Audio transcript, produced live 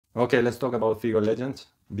Okay, let's talk about figure legends.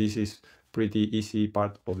 This is pretty easy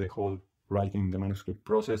part of the whole writing the manuscript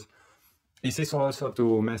process. This is also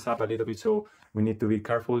to mess up a little bit, so we need to be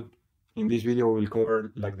careful. In this video, we'll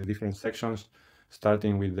cover like the different sections,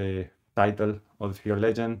 starting with the title of the figure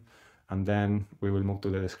legend, and then we will move to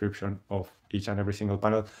the description of each and every single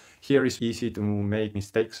panel. Here is easy to make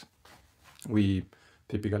mistakes. We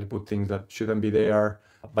typically put things that shouldn't be there,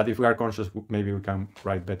 but if we are conscious, maybe we can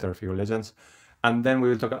write better figure legends. And then we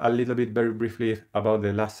will talk a little bit very briefly about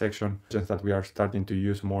the last section, just that we are starting to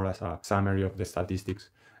use more as a summary of the statistics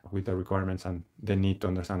with the requirements and the need to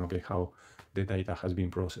understand, okay, how the data has been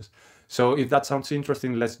processed. So if that sounds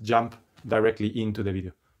interesting, let's jump directly into the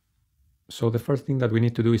video. So the first thing that we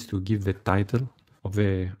need to do is to give the title of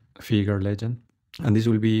the figure legend. And this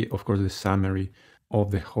will be, of course, the summary of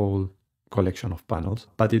the whole collection of panels,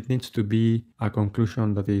 but it needs to be a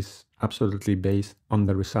conclusion that is absolutely based on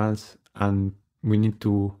the results, and we need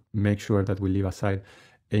to make sure that we leave aside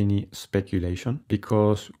any speculation,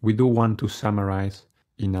 because we do want to summarize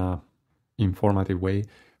in a informative way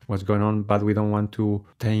what's going on, but we don't want to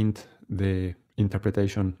taint the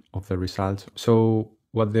interpretation of the results. So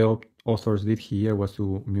what the authors did here was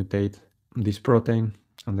to mutate this protein,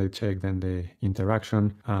 and they checked then the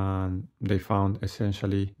interaction, and they found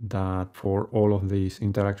essentially that for all of these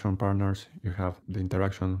interaction partners, you have the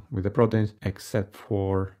interaction with the proteins, except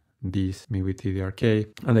for this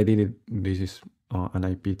MIWI-TDRK, and they did it. This is an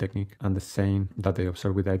IP technique, and the same that they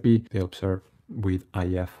observed with IP, they observed with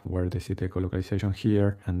IF, where they see the colocalization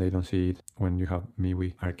here, and they don't see it when you have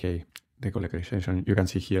MIWI-RK. The colocalization you can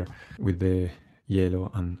see here with the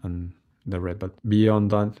yellow and the red. But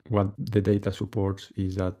beyond that, what the data supports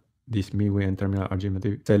is that this MIWI N-terminal RG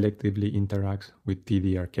motif selectively interacts with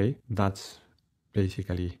TDRK. That's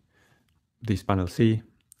basically this panel C,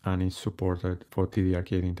 and it's supported for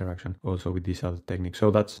TDRK interaction also with this other technique. So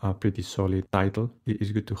that's a pretty solid title. It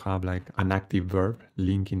is good to have like an active verb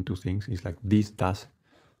linking to things. It's like this does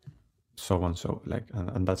so and so, like,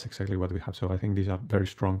 and that's exactly what we have. So I think this is a very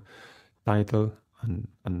strong title,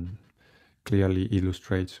 and clearly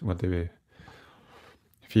illustrates what the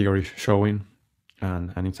figure is showing,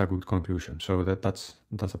 and it's a good conclusion. So that's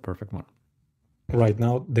a perfect one. Right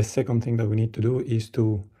now, the second thing that we need to do is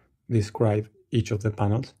to describe each of the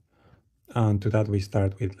panels, and to that we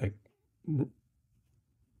start with like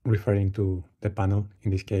referring to the panel,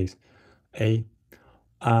 in this case A.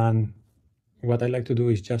 And what I like to do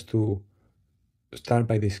is just to start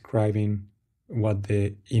by describing what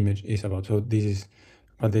the image is about. So this is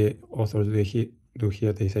what the authors do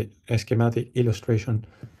here. They say a schematic illustration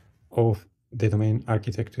of the domain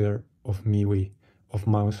architecture of MIWI, of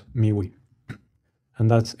mouse MIWI. And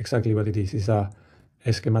that's exactly what it is. It's a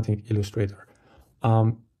schematic illustrator.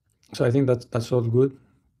 So I think that's all good.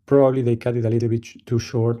 Probably they cut it a little bit too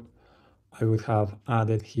short. I would have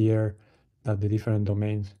added here that the different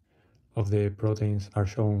domains of the proteins are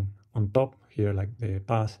shown on top here, like the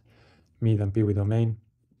pass, mid, and PIWI domain,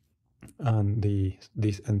 and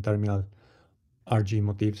these N-terminal RG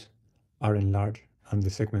motifs are enlarged, and the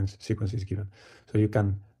sequence is given. So you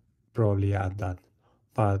can probably add that,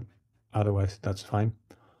 but otherwise that's fine.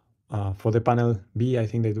 For the panel B, I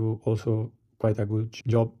think they do also quite a good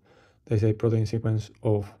job. They say protein sequence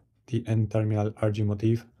of the N-terminal RG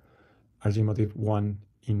motif 1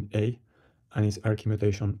 in A, and its RK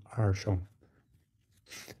mutation are shown.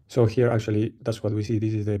 So here actually that's what we see.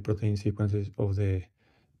 This is the protein sequences of the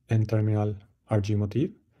N-terminal RG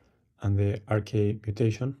motif and the RK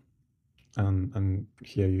mutation, and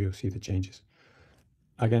here you see the changes.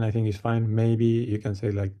 Again, I think it's fine. Maybe you can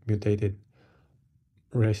say like mutated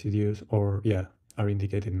residues, or yeah, are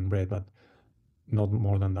indicated in red, but not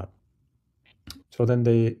more than that. So then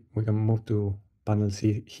we can move to panel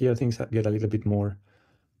C. Here things get a little bit more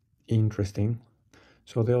interesting.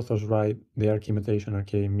 So the authors write the RK mutation,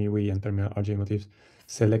 RK, MIWI, and terminal RG motifs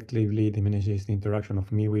selectively diminishes the interaction of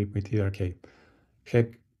MIWI with TRK.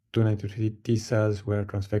 HEC-293 T cells were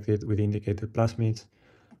transfected with indicated plasmids.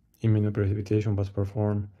 Immunoprecipitation was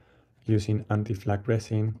performed using anti-flag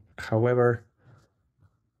resin. However,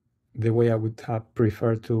 the way I would have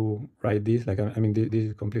preferred to write this, like, I mean, this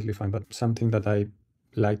is completely fine, but something that I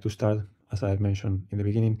like to start, as I mentioned in the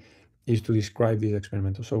beginning, is to describe this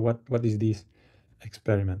experiment. So what is this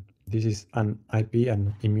experiment? This is an IP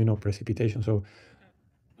and immunoprecipitation. So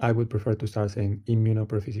I would prefer to start saying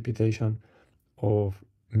immunoprecipitation of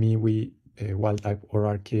MIWI wild type or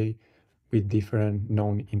RK with different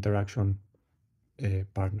known interaction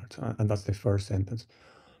partners. And that's the first sentence.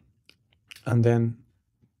 And then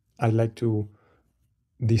I'd like to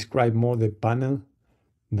describe more the panel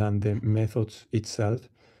than the methods itself.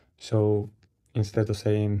 So instead of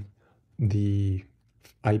saying the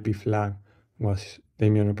IP flag was, the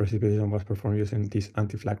immunoprecipitation was performed using this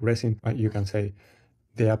anti-flag resin, you can say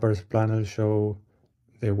the upper panel show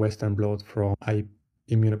the Western blot from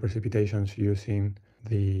immunoprecipitations using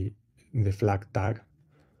the flag tag.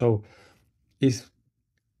 So it's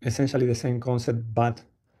essentially the same concept, but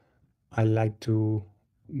I like to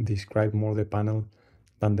describe more the panel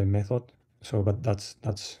than the method. So, but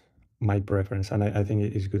that's my preference, and I think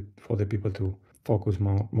it is good for the people to focus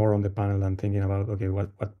more on the panel than thinking about, okay, what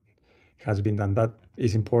has been done. That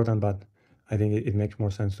is important, but I think it makes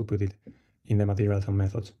more sense to put it in the materials and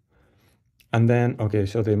methods. And then, okay,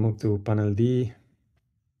 so they move to panel D,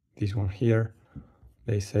 this one here.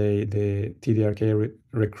 They say the TDRK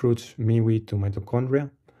recruits MIWI to mitochondria,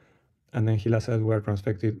 and then HeLa cells were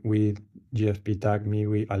transfected with GFP tag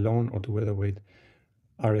MIWI alone or together with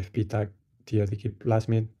RFP tag TRDK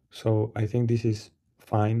plasmid. So I think this is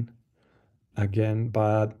fine again,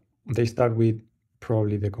 but they start with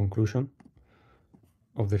probably the conclusion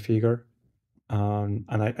of the figure. And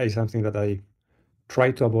it's something that I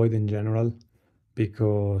try to avoid in general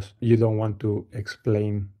because you don't want to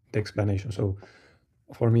explain the explanation. So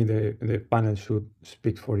for me, the panel should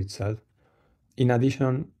speak for itself. In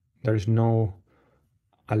addition, there is no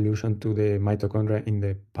allusion to the mitochondria in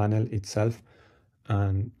the panel itself.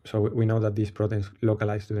 And so we know that these proteins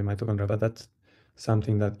localize to the mitochondria, but that's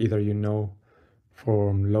something that either you know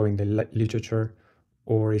from law in the literature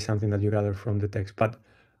or is something that you gather from the text. But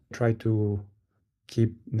try to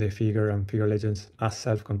keep the figure and figure legends as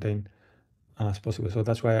self-contained as possible. So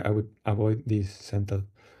that's why I would avoid this sentence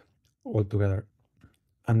altogether.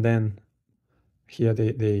 And then here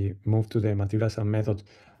they move to the materials and methods.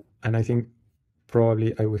 And I think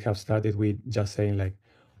probably I would have started with just saying like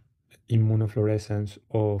immunofluorescence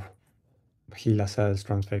of HeLa cells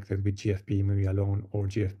transfected with GFP maybe alone or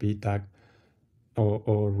GFP tag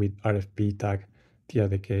or with RFP tag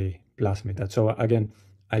TRDK plasmid. So again,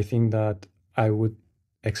 I think that I would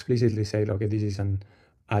explicitly say, okay, this is an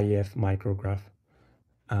IF micrograph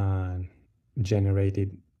and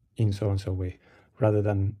generated in so and so way, rather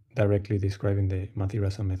than directly describing the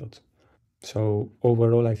materials and methods. So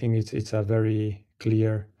overall, I think it's a very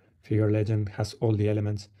clear figure legend, has all the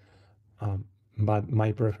elements, but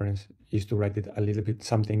my preference is to write it a little bit,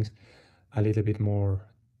 some things a little bit more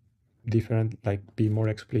different, like be more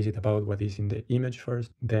explicit about what is in the image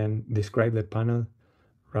first, then describe the panel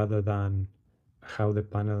rather than how the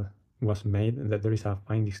panel was made, and that there is a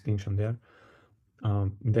fine distinction there.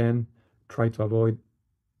 Then try to avoid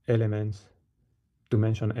elements, to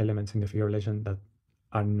mention elements in the figure legend that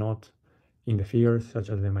are not in the figures, such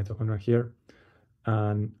as the mitochondria here.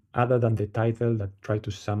 And other than the title that try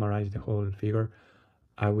to summarize the whole figure,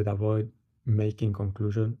 I would avoid making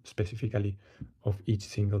conclusion specifically of each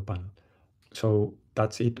single panel. So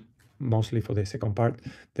that's it mostly for the second part.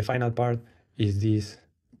 The final part is these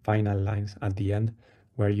final lines at the end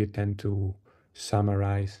where you tend to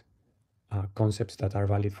summarize concepts that are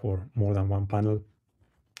valid for more than one panel.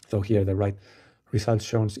 So here the right results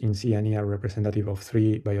shown in C and E are representative of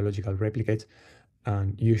 3 biological replicates,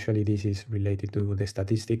 and usually this is related to the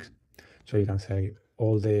statistics. So you can say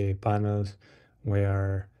all the panels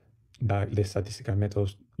where the statistical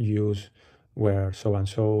methods used were so and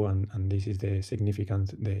so, and this is the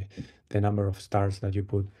significance, the number of stars that you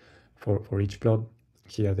put for each plot.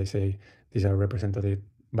 Here they say these are representative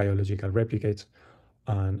biological replicates,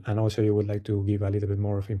 and also you would like to give a little bit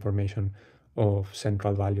more of information of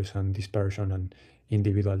central values and dispersion and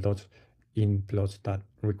individual dots in plots that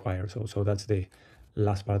require. So that's the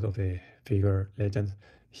last part of the figure legend.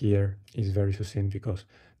 Here is very succinct because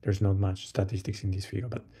there's not much statistics in this figure,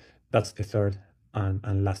 but that's the third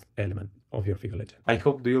and last element of your figure legend. I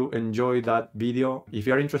hope you enjoyed that video. If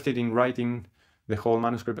you're interested in writing the whole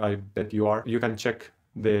manuscript, I bet you are. You can check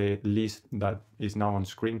the list that is now on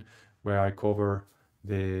screen where I cover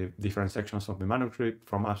the different sections of the manuscript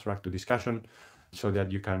from abstract to discussion so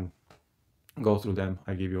that you can go through them.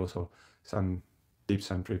 I give you also some tips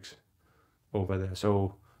and tricks over there.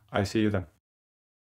 So I see you then.